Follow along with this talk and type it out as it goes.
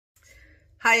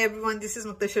Hi everyone, this is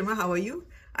Mukta Sharma. How are you?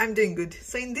 I'm doing good.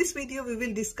 So in this video, we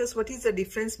will discuss what is the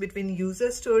difference between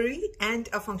user story and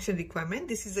a function requirement.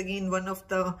 This is again one of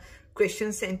the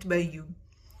questions sent by you.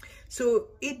 So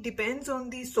it depends on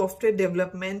the software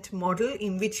development model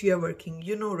in which you are working.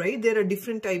 You know, right? There are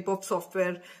different type of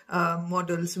software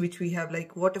models which we have,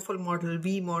 like waterfall model,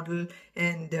 V model,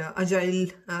 and agile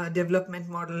development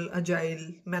model,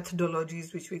 agile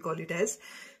methodologies, which we call it as.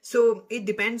 So it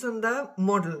depends on the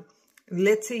model.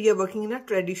 Let's say you're working in a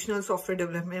traditional software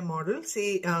development model,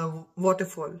 say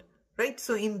waterfall, right?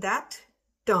 So in that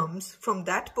terms, from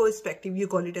that perspective, you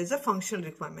call it as a functional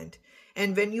requirement.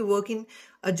 And when you work in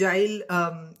agile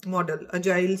model,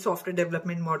 agile software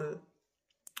development model,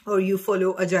 or you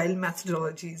follow agile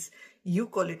methodologies, you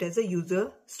call it as a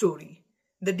user story.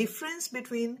 The difference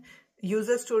between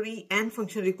user story and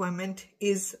function requirement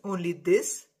is only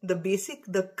this.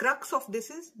 The crux of this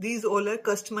is these all are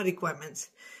customer requirements.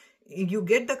 You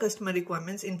get the customer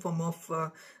requirements in form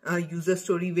of a user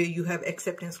story where you have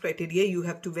acceptance criteria. You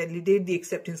have to validate the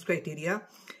acceptance criteria.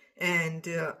 And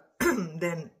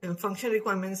then function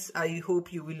requirements, I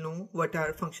hope you will know what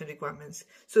are function requirements.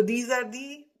 So these are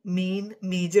the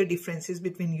major differences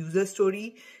between user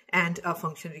story and a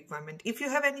function requirement. If you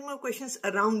have any more questions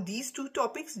around these two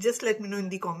topics, just let me know in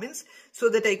the comments so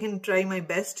that I can try my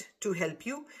best to help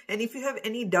you. And if you have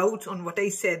any doubts on what I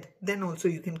said, then also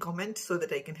you can comment so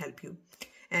that I can help you.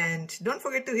 And don't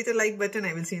forget to hit the like button.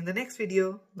 I will see you in the next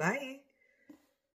video. Bye.